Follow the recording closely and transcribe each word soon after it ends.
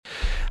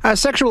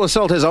Sexual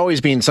assault has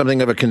always been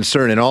something of a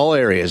concern in all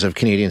areas of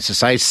Canadian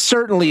society.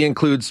 Certainly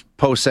includes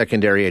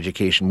post-secondary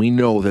education. We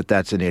know that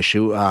that's an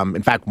issue.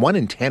 In fact, 1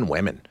 in 10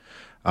 women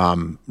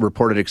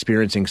reported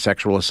experiencing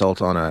sexual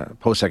assault on a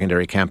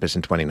post-secondary campus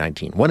in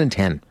 2019. 1 in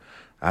 10.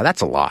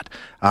 That's a lot.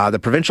 The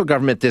provincial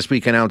government this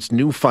week announced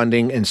new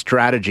funding and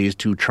strategies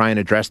to try and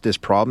address this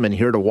problem. And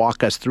here to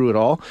walk us through it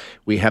all,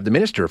 we have the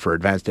Minister for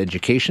Advanced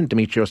Education,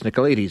 Dimitrios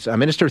Nicolaides.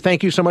 Minister,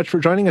 thank you so much for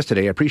joining us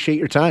today. I appreciate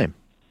your time.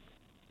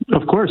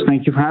 Of course.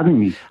 Thank you for having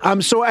me.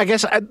 So I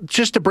guess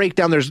just to break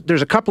down,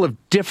 there's a couple of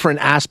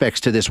different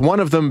aspects to this. One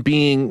of them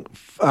being,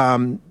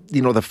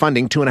 the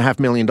funding, $2.5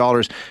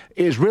 million,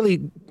 is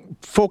really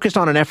focused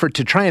on an effort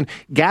to try and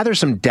gather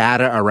some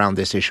data around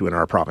this issue in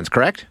our province,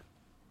 correct?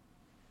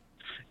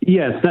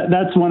 Yes,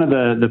 that's one of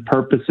the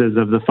purposes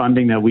of the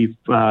funding that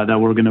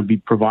we're going to be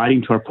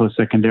providing to our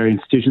post-secondary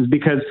institutions.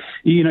 Because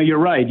you're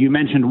right. You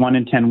mentioned 1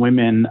 in 10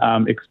 women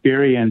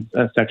experience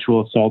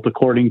sexual assault,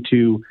 according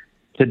to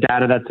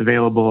data that's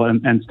available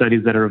and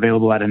studies that are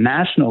available at a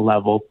national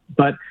level.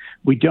 But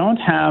we don't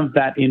have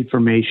that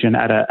information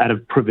at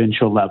a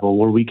provincial level,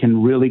 where we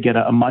can really get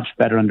a much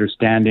better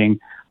understanding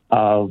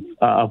of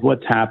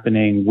what's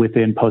happening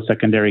within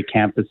post-secondary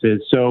campuses.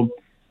 So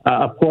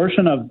a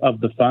portion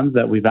of the funds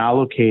that we've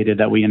allocated,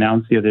 that we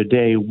announced the other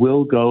day,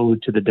 will go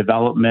to the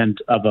development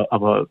of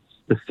a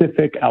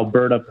specific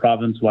Alberta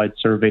province-wide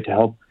survey to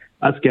help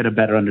us get a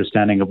better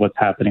understanding of what's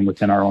happening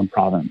within our own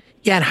province.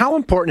 Yeah, and how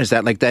important is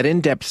that? Like that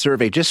in-depth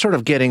survey, just sort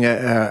of getting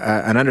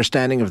an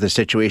understanding of the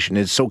situation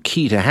is so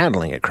key to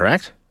handling it,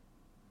 correct?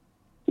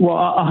 Well,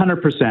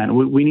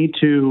 100%. We need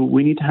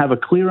to have a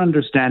clear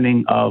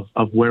understanding of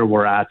where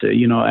we're at,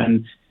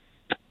 and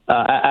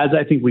as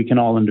I think we can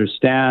all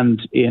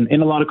understand,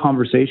 in a lot of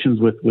conversations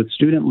with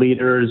student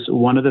leaders,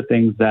 one of the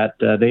things that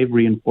they've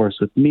reinforced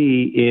with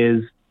me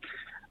is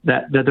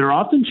that there are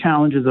often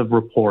challenges of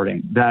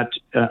reporting, that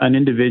an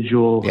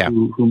individual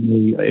who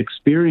may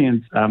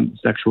experience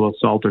sexual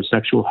assault or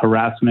sexual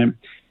harassment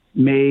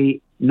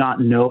may not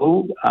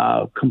know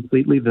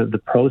completely the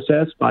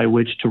process by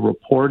which to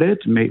report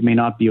it, may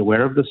not be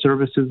aware of the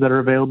services that are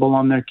available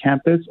on their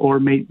campus, or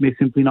may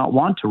simply not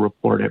want to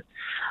report it.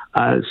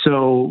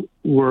 So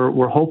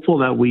we're hopeful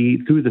that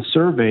through the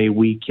survey,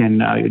 we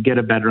can get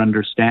a better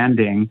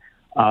understanding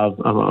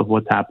of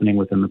what's happening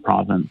within the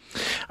province.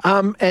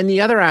 And the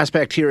other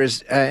aspect here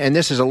is, and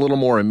this is a little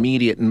more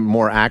immediate and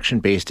more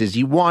action-based, is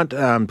you want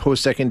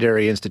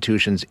post-secondary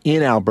institutions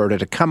in Alberta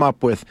to come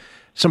up with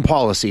some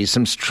policies,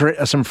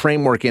 some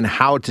framework in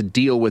how to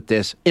deal with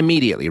this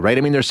immediately, right?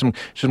 I mean, there's some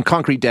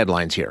concrete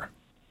deadlines here.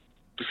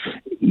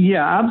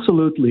 Yeah,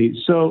 absolutely.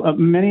 So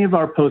many of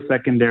our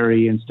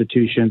post-secondary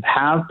institutions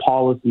have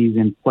policies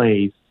in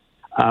place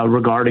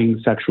regarding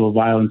sexual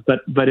violence.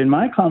 But in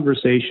my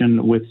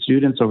conversation with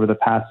students over the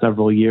past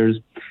several years,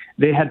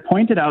 they had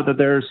pointed out that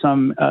there are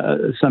some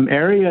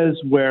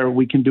areas where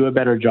we can do a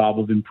better job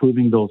of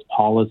improving those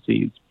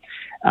policies.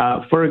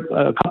 For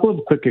a couple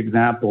of quick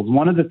examples,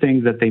 one of the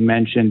things that they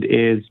mentioned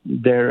is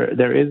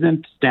there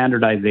isn't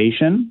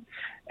standardization.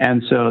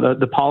 And so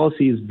the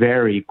policies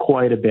vary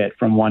quite a bit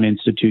from one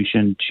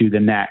institution to the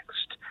next.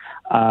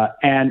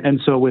 And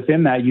so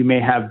within that, you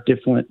may have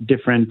different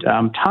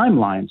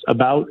timelines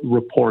about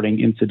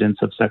reporting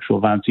incidents of sexual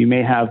violence. You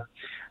may have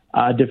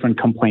a different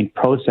complaint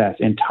process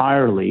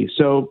entirely.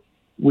 So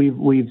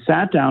we've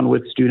sat down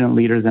with student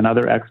leaders and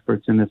other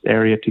experts in this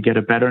area to get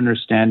a better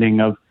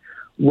understanding of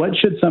what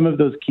should some of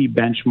those key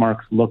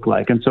benchmarks look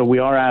like. And so we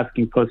are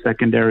asking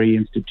post-secondary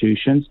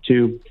institutions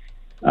to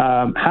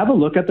have a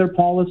look at their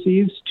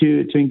policies,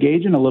 to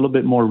engage in a little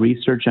bit more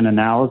research and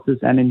analysis,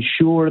 and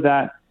ensure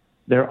that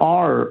there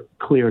are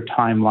clear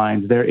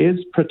timelines. There is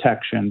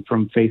protection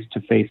from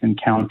face-to-face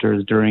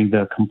encounters during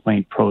the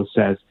complaint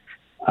process.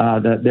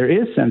 That there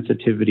is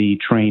sensitivity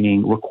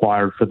training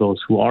required for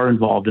those who are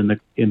involved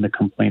in the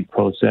complaint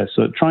process.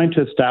 So trying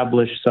to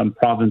establish some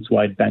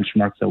province-wide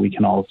benchmarks that we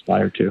can all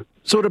aspire to.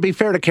 So to be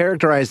fair, to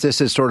characterize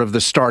this as sort of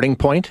the starting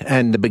point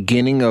and the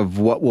beginning of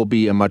what will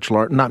be a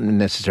not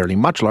necessarily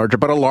much larger,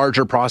 but a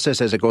larger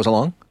process as it goes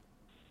along?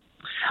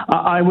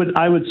 I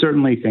would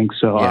certainly think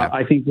so. Yeah.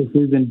 I think this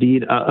is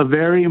indeed a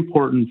very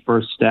important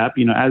first step.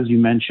 As you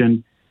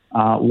mentioned,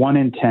 1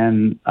 in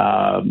 10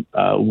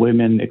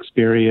 women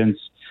experience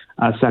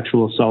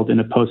sexual assault in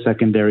a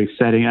post-secondary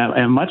setting,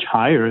 and much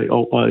higher,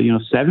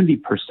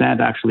 70%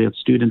 actually of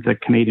students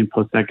at Canadian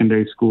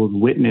post-secondary schools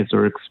witness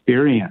or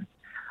experience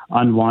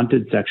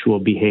unwanted sexual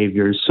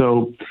behaviors.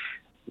 So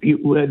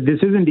this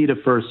is indeed a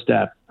first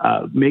step.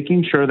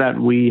 Making sure that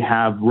we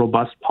have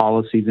robust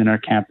policies in our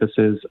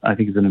campuses, I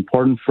think, is an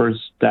important first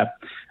step.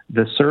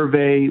 The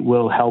survey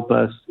will help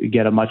us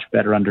get a much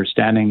better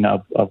understanding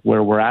of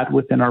where we're at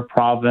within our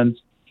province.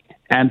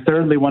 And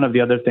thirdly, one of the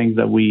other things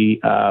that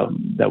we are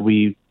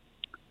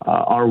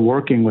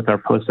working with our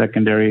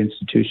post-secondary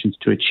institutions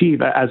to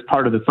achieve as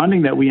part of the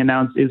funding that we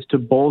announced is to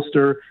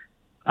bolster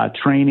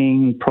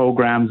training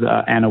programs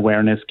and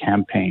awareness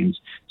campaigns.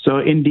 So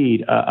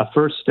indeed, a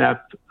first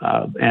step,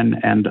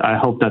 and I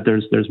hope that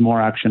there's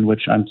more action,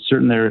 which I'm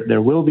certain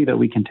there will be, that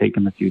we can take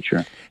in the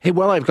future. Hey,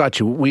 well, I've got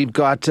you.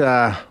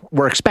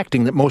 We're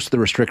expecting that most of the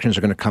restrictions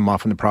are going to come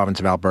off in the province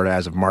of Alberta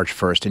as of March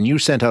 1st. And you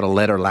sent out a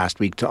letter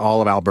last week to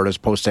all of Alberta's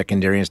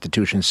post-secondary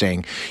institutions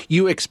saying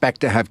you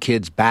expect to have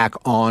kids back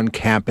on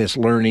campus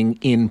learning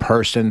in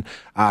person.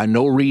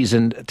 No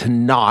reason to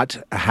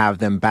not have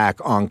them back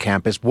on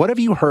campus. What have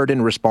you heard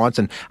in response,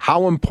 and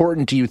how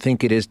important do you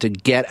think it is to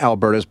get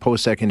Alberta's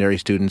post-secondary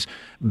students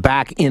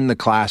back in the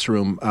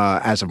classroom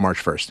as of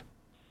March 1st?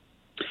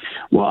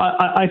 Well,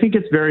 I think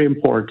it's very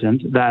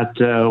important that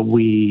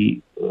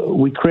we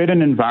create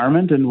an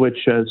environment in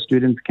which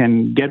students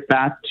can get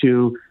back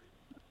to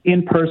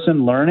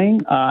in-person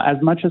learning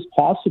as much as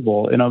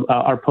possible.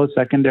 Our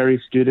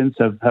post-secondary students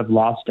have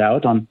lost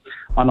out on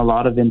a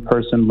lot of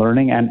in-person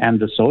learning and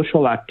the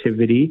social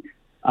activity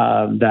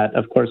that,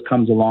 of course,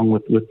 comes along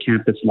with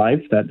campus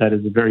life. That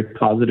is a very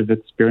positive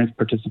experience,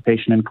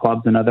 participation in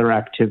clubs and other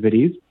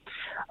activities.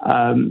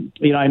 I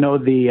know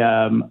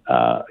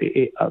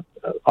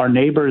our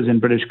neighbors in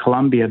British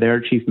Columbia, their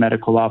chief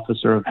medical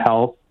officer of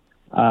health,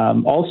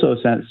 also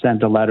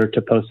sent a letter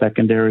to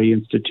post-secondary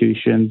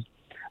institutions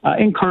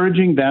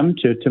encouraging them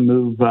to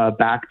move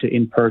back to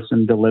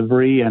in-person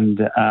delivery and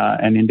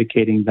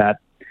indicating that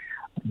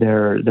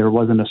there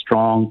wasn't a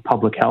strong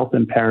public health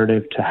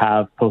imperative to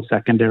have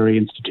post-secondary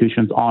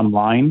institutions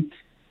online.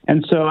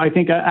 And so I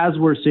think as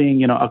we're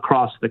seeing,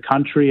 across the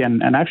country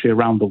and actually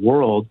around the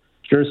world,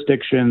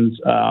 jurisdictions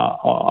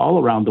all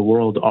around the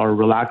world are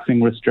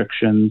relaxing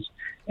restrictions.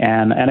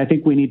 And I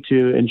think we need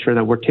to ensure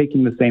that we're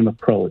taking the same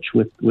approach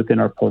within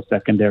our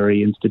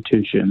post-secondary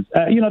institutions.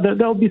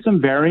 There'll be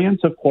some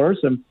variance, of course,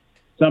 and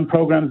some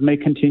programs may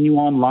continue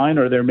online,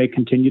 or there may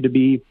continue to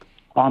be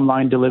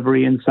online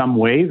delivery in some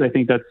ways. I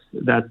think that's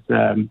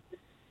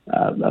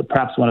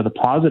perhaps one of the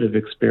positive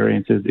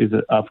experiences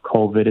of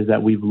COVID is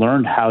that we've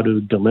learned how to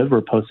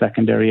deliver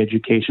post-secondary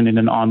education in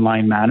an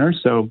online manner.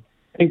 So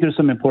I think there's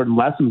some important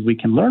lessons we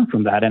can learn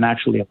from that and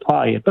actually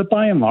apply it. But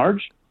by and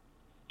large,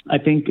 I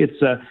think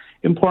it's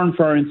important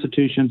for our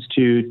institutions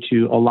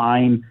to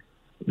align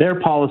their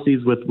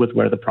policies with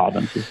where the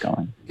province is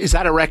going. Is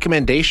that a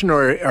recommendation,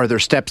 or are there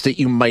steps that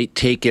you might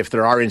take if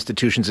there are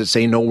institutions that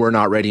say, no, we're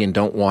not ready and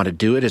don't want to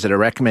do it? Is it a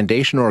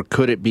recommendation, or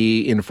could it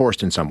be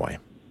enforced in some way?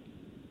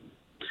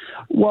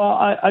 Well,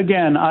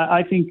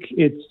 I think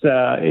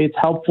it's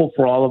helpful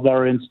for all of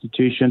our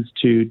institutions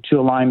to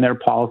align their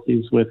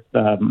policies with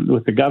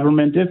the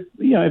government.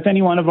 If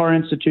any one of our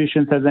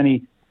institutions has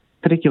any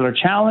particular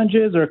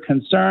challenges or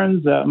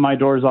concerns, my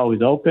door is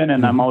always open,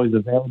 and I'm always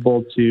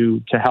available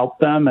to help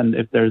them. And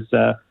if there's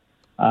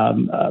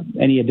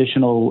any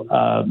additional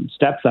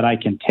steps that I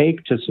can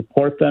take to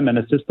support them and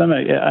assist them,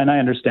 and I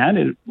understand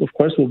it, of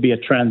course, will be a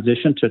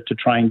transition to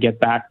try and get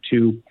back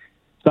to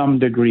some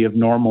degree of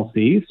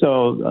normalcy.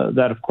 So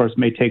that, of course,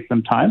 may take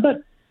some time,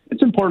 but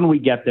it's important we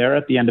get there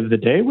at the end of the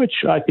day,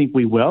 which I think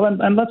we will.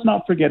 And let's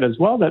not forget as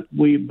well that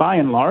by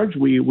and large,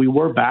 we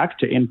were back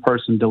to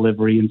in-person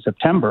delivery in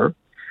September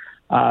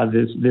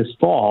this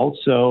fall.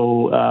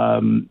 So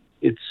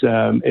it's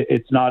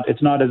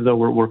not as though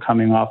we're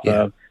coming off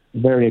a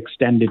very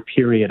extended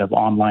period of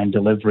online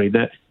delivery.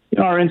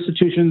 Our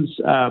institutions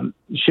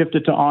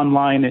shifted to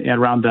online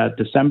around that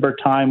December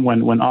time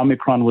when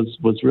Omicron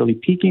was really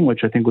peaking,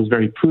 which I think was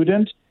very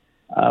prudent.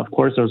 Of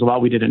course, there was a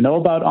lot we didn't know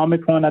about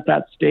Omicron at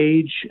that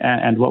stage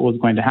and what was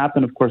going to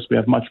happen. Of course, we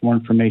have much more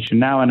information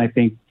now, and I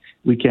think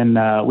we can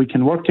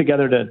work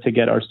together to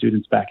get our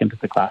students back into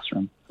the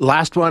classroom.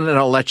 Last one, and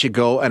I'll let you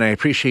go, and I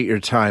appreciate your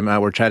time.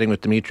 We're chatting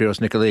with Dimitrios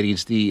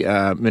Nicolaides,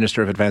 the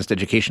Minister of Advanced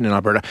Education in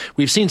Alberta.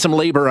 We've seen some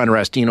labour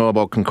unrest,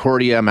 about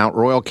Concordia. Mount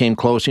Royal came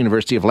close,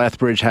 University of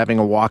Lethbridge having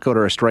a walkout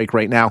or a strike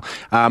right now.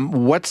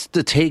 What's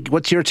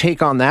your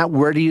take on that?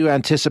 Where do you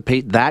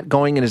anticipate that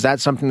going, and is that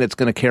something that's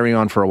going to carry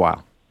on for a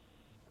while?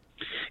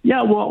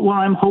 Yeah, well,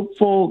 I'm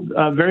hopeful,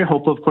 very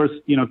hopeful. Of course,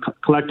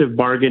 collective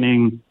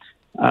bargaining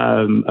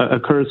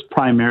occurs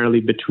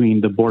primarily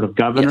between the Board of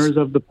Governors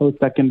of the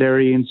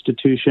post-secondary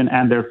institution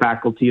and their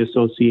faculty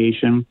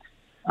association.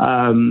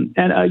 I'm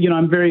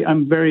very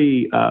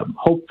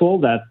hopeful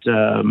that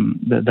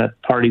that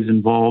parties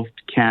involved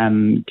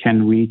can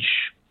reach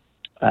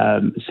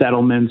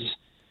settlements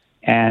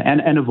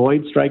and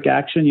avoid strike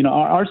action.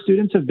 Our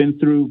students have been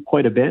through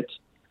quite a bit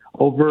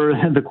over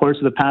the course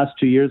of the past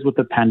 2 years with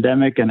the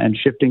pandemic and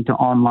shifting to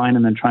online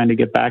and then trying to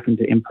get back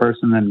into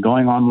in-person and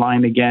going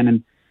online again.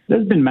 And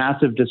there's been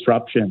massive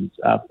disruptions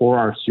for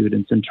our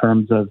students in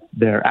terms of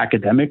their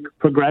academic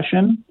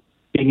progression,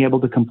 being able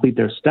to complete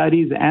their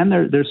studies and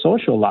their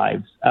social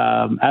lives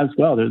as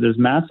well. There's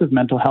massive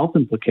mental health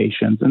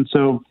implications. And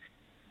so,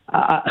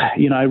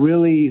 I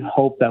really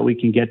hope that we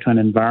can get to an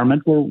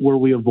environment where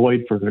we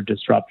avoid further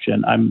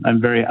disruption. I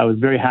was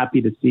very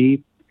happy to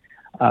see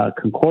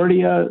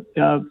Concordia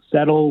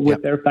settle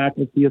with their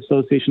faculty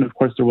association. Of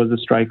course, there was a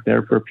strike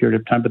there for a period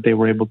of time, but they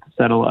were able to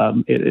settle.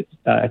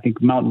 I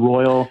think Mount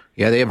Royal.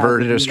 Yeah, they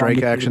averted a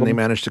strike action. They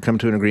managed to come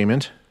to an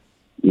agreement.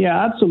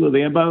 Yeah,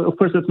 absolutely. But of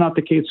course, that's not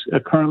the case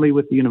currently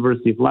with the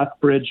University of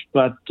Lethbridge.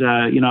 But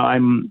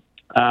I'm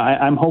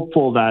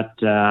hopeful that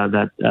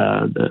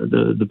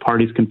the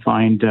parties can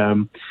find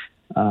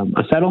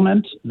a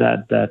settlement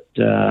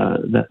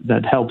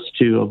that helps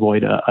to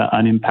avoid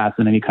an impasse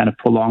and any kind of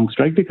prolonged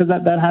strike, because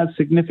that has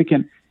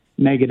significant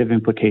negative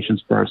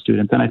implications for our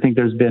students. And I think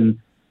there's been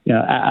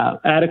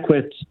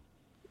adequate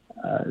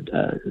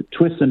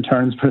twists and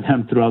turns for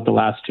them throughout the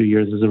last 2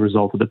 years as a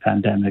result of the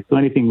pandemic. So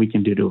anything we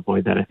can do to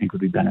avoid that, I think,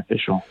 would be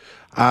beneficial.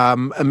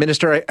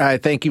 Minister, I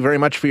thank you very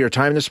much for your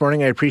time this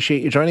morning. I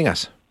appreciate you joining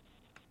us.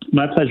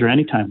 My pleasure.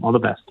 Anytime. All the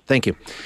best. Thank you.